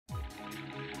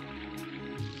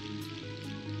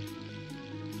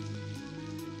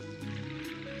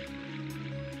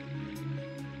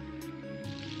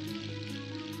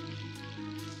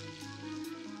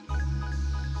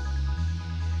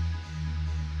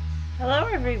Hello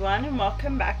everyone and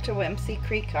welcome back to Whimsy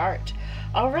Creek Art.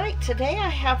 Alright, today I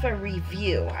have a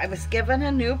review. I was given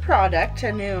a new product,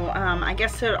 I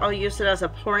guess I'll use it as a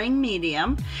pouring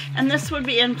medium, and this would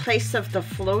be in place of the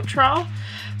floetrol,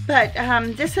 but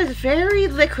this is very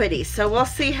liquidy, so we'll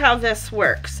see how this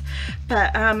works.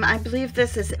 But I believe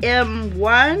this is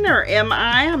M1 or MI,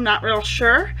 I'm not real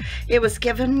sure. It was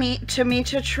given to me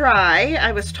to try.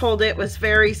 I was told it was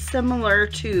very similar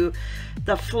to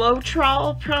the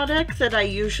floetrol product that I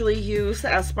usually use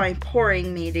as my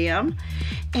pouring medium.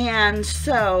 And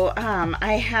so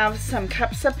I have some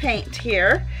cups of paint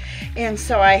here, and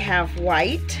so I have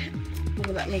white.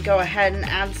 Let me go ahead and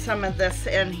add some of this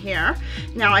in here.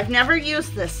 Now I've never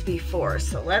used this before,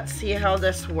 so let's see how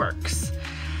this works.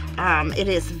 It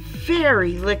is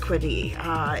very liquidy.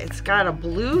 It's got a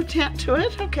blue tint to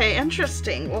it. Okay,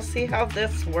 interesting. We'll see how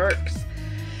this works.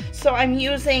 So I'm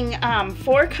using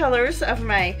 4 colors of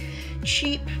my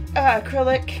cheap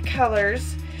acrylic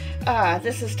colors.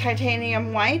 This is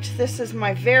titanium white. This is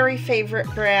my very favorite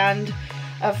brand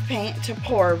of paint to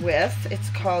pour with. It's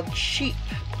called cheap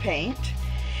paint.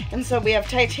 And so we have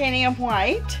titanium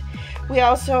white. We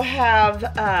also have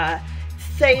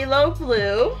phthalo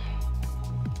blue,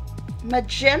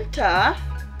 magenta,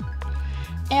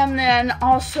 and then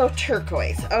also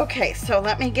turquoise. Okay, so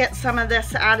let me get some of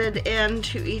this added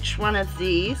into each one of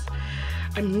these.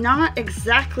 I'm not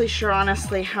exactly sure,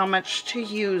 honestly, how much to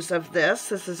use of this.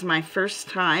 This is my first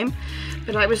time,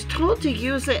 but I was told to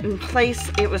use it in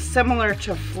place. It was similar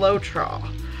to floetrol.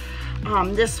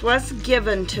 This was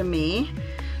given to me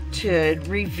to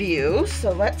review,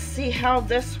 so let's see how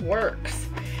this works.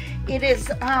 It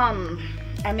is,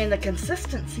 I mean, the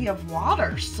consistency of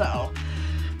water, so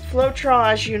floetrol,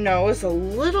 as you know, is a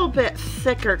little bit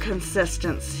thicker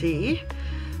consistency.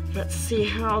 Let's see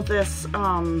how this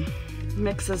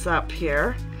mixes up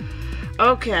here.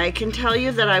 Okay, I can tell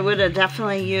you that I would have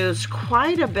definitely used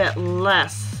quite a bit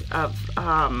less of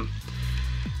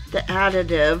the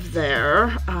additive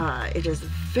there. It is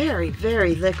very,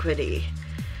 very liquidy.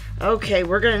 Okay,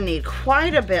 we're going to need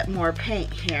quite a bit more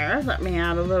paint here. Let me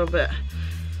add a little bit,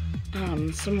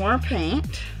 some more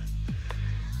paint.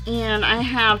 And I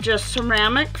have just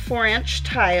ceramic 4-inch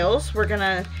tiles. We're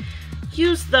gonna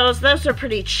use those. Those are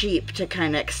pretty cheap to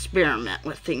kind of experiment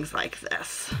with things like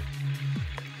this.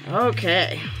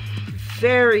 Okay,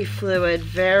 very fluid,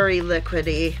 very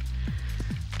liquidy.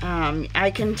 I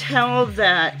can tell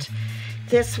that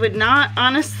this would not,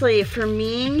 honestly, for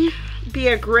me, be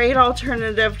a great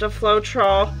alternative to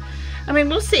floetrol. I mean,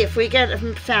 we'll see if we get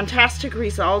fantastic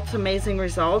results, amazing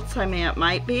results. I mean, it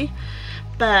might be.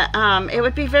 But it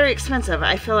would be very expensive.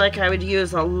 I feel like I would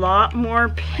use a lot more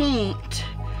paint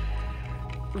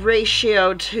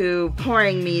ratio to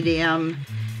pouring medium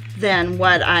than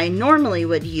what I normally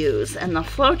would use. And the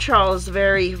floetrol is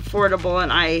very affordable,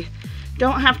 and I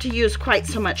don't have to use quite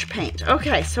so much paint.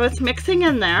 Okay, so it's mixing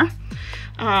in there.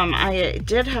 I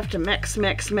did have to mix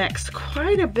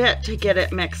quite a bit to get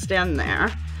it mixed in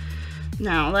there.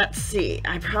 Now, let's see.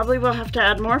 I probably will have to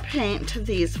add more paint to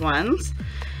these ones.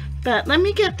 But let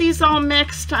me get these all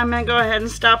mixed. I'm going to go ahead and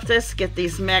stop this, get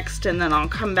these mixed, and then I'll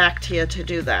come back to you to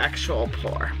do the actual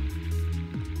pour.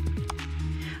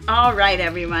 All right,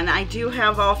 everyone, I do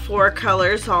have all 4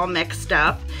 colors all mixed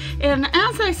up. And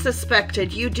as I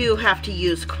suspected, you do have to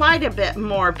use quite a bit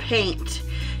more paint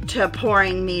to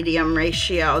pouring medium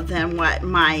ratio than what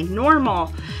my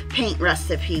normal paint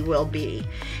recipe will be.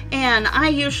 And I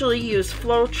usually use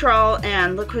floetrol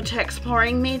and Liquitex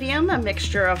pouring medium, a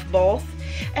mixture of both.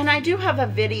 And I do have a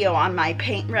video on my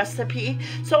paint recipe,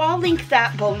 so I'll link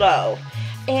that below.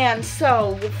 And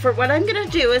so for what I'm going to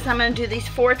do is I'm going to do these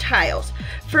 4 tiles.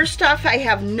 First off, I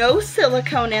have no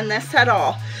silicone in this at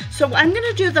all. So I'm going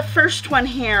to do the first one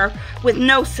here with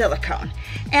no silicone.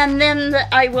 And then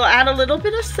I will add a little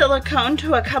bit of silicone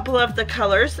to a couple of the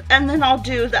colors, and then I'll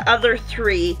do the other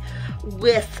 3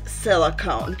 with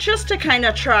silicone, just to kind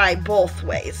of try both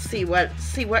ways, see what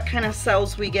kind of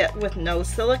cells we get with no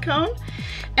silicone,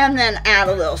 and then add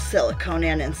a little silicone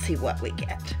in and see what we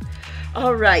get.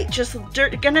 All right, just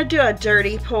gonna do a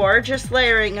dirty pour, just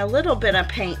layering a little bit of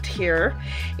paint here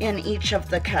in each of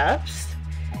the cups.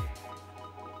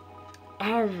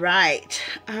 All right,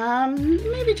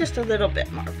 maybe just a little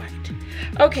bit more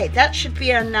white. Okay, that should be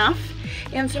enough.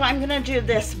 And so I'm gonna do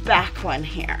this back one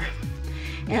here.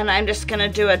 And I'm just gonna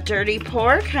do a dirty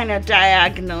pour kind of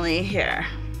diagonally here.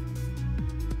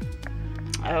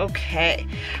 Okay,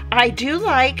 I do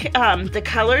like, the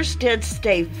colors did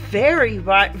stay very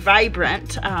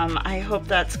vibrant. I hope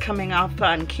that's coming off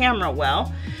on camera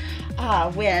well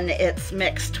when it's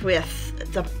mixed with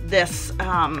this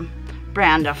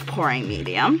brand of pouring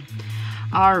medium.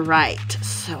 All right,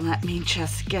 so let me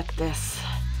just get this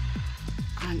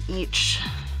on each.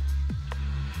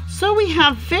 So we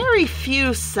have very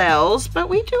few cells, but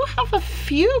we do have a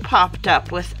few popped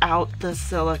up without the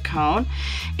silicone.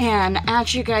 And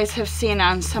as you guys have seen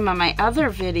on some of my other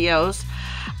videos,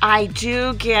 I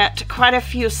do get quite a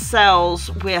few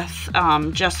cells with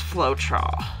just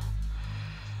floetrol.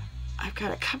 I've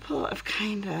got a couple of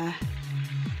kind of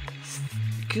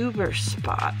goober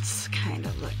spots kind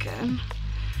of looking.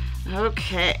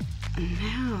 Okay,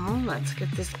 now let's get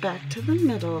this back to the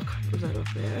middle a little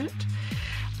bit.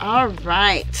 All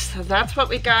right, so that's what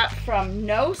we got from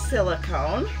no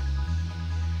silicone.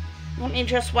 Let me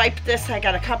just wipe this. I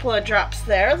got a couple of drops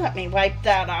there. Let me wipe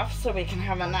that off so we can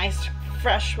have a nice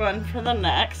fresh one for the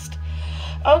next.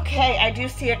 Okay, I do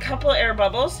see a couple air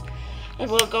bubbles. I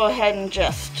will go ahead and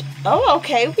just, oh,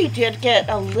 okay, we did get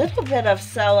a little bit of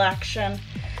cell action.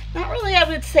 Not really, I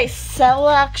would say cell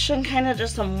action, kind of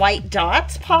just some white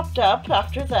dots popped up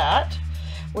after that,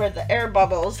 where the air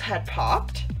bubbles had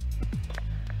popped.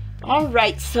 All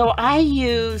right, so I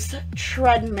use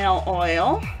treadmill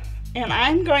oil, and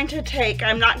I'm going to take,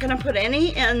 I'm not going to put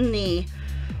any in the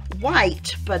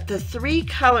white, but the three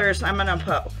colors, I'm going to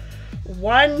put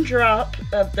 1 drop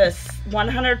of this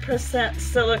 100%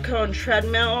 silicone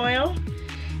treadmill oil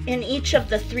in each of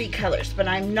the 3 colors, but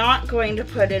I'm not going to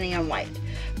put any in white.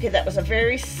 Okay, that was a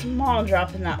very small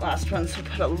drop in that last one, so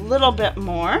put a little bit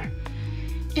more.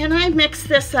 And I mix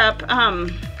this up,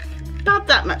 not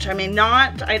that much. I mean,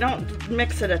 I don't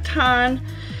mix it a ton.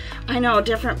 I know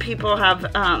different people have,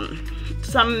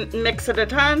 some mix it a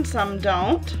ton, some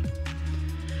don't.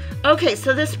 Okay,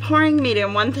 so this pouring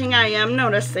medium, one thing I am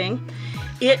noticing,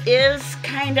 it is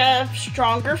kind of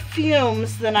stronger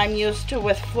fumes than I'm used to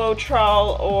with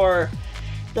floetrol or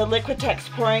the Liquitex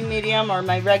pouring medium or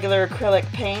my regular acrylic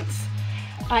paints.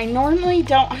 I normally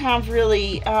don't have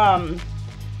really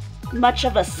much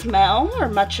of a smell or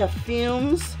much of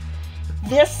fumes.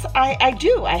 This, I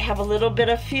do. I have a little bit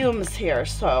of fumes here,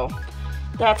 so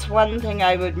that's one thing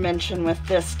I would mention with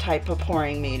this type of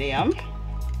pouring medium.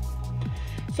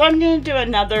 So I'm going to do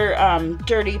another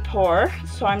dirty pour.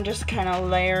 So I'm just kind of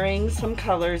layering some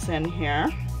colors in here.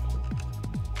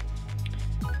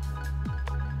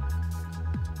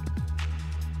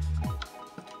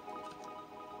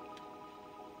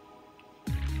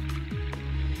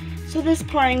 So this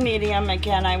pouring medium,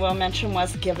 again, I will mention,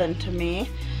 was given to me.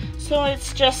 So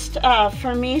it's just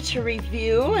for me to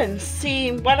review and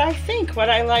see what I think, what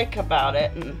I like about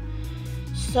it. And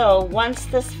so once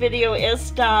this video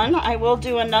is done, I will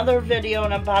do another video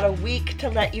in about a week to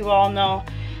let you all know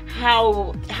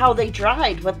how they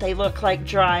dried, what they look like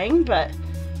drying. But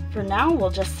for now, we'll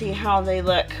just see how they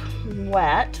look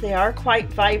wet. They are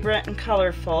quite vibrant and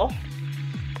colorful,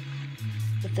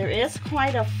 but there is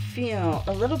quite a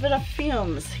little bit of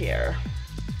fumes here.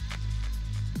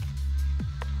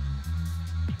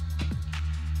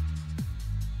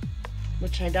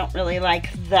 Which I don't really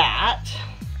like that.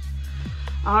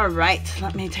 All right,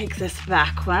 let me take this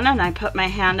back one, and I put my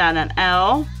hand on an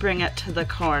L, bring it to the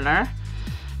corner,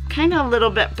 kind of a little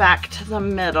bit back to the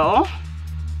middle,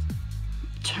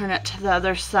 turn it to the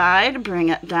other side, bring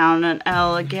it down an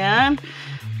L again,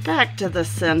 back to the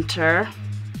center.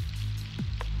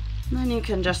 And then you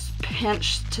can just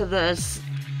pinch to this,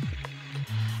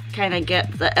 kind of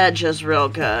get the edges real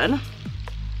good.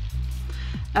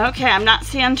 Okay, I'm not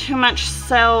seeing too much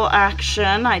cell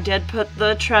action. I did put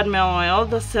the treadmill oil,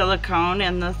 the silicone,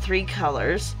 in the 3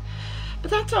 colors.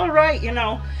 But that's all right, you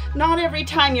know. Not every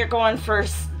time you're going for,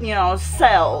 you know,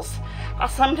 cells.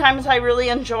 Sometimes I really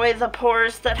enjoy the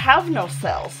pours that have no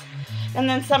cells. And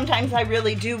then sometimes I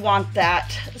really do want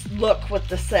that look with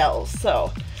the cells.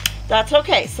 So that's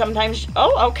okay. Sometimes,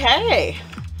 oh, okay.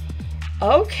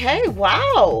 Okay,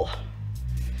 wow.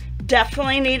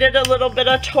 Definitely needed a little bit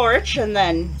of torch, and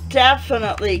then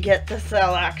definitely get the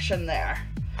cell action there.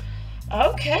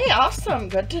 Okay, awesome,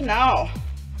 good to know.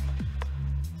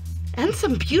 And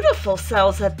some beautiful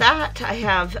cells at that. I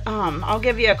have, I'll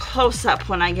give you a close-up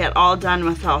when I get all done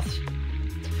with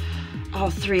all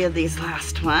 3 of these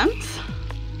last ones.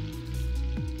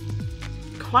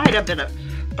 Quite a bit of,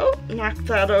 oh, knocked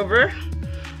that over.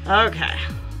 Okay,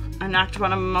 I knocked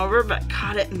one of them over, but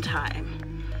caught it in time.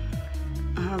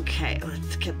 Okay,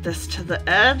 let's get this to the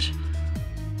edge.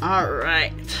 All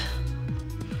right.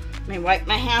 Let me wipe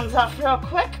my hands off real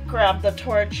quick, grab the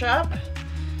torch up.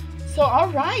 So, all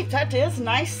right, that is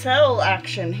nice cell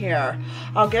action here.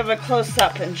 I'll give a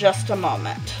close-up in just a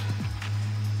moment.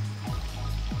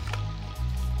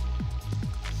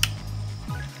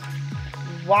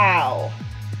 Wow.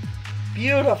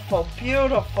 Beautiful,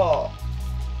 beautiful.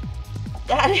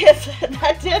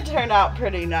 That did turn out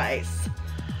pretty nice.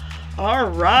 All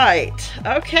right.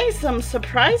 Okay, some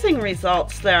surprising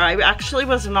results there. I actually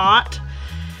was not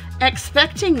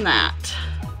expecting that.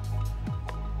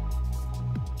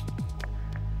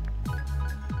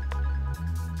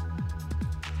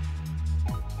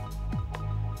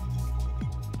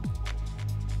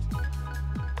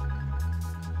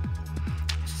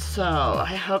 So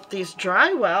I hope these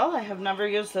dry well. I have never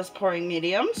used this pouring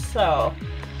medium, so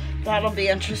that'll be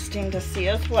interesting to see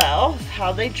as well,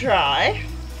 how they dry.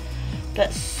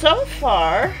 But so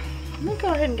far, let me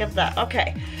go ahead and give that,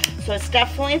 okay. So it's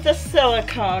definitely the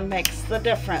silicone makes the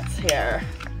difference here.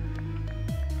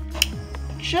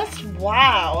 Just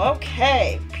wow,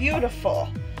 okay, beautiful.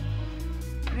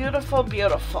 Beautiful,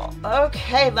 beautiful.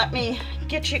 Okay, let me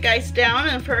get you guys down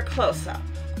and for a close-up.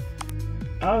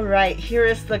 All right, here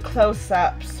is the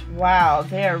close-ups. Wow,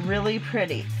 they are really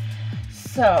pretty.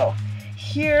 So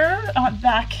here,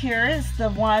 back here is the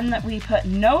one that we put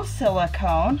no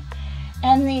silicone,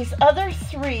 and these other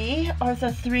three are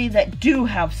the three that do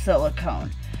have silicone.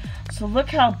 So look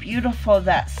how beautiful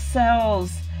that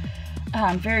cells,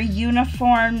 very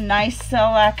uniform, nice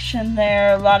cell action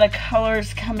there, a lot of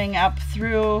colors coming up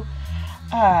through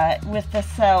with the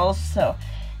cells. So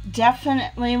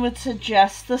definitely would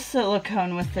suggest the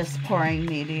silicone with this pouring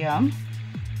medium.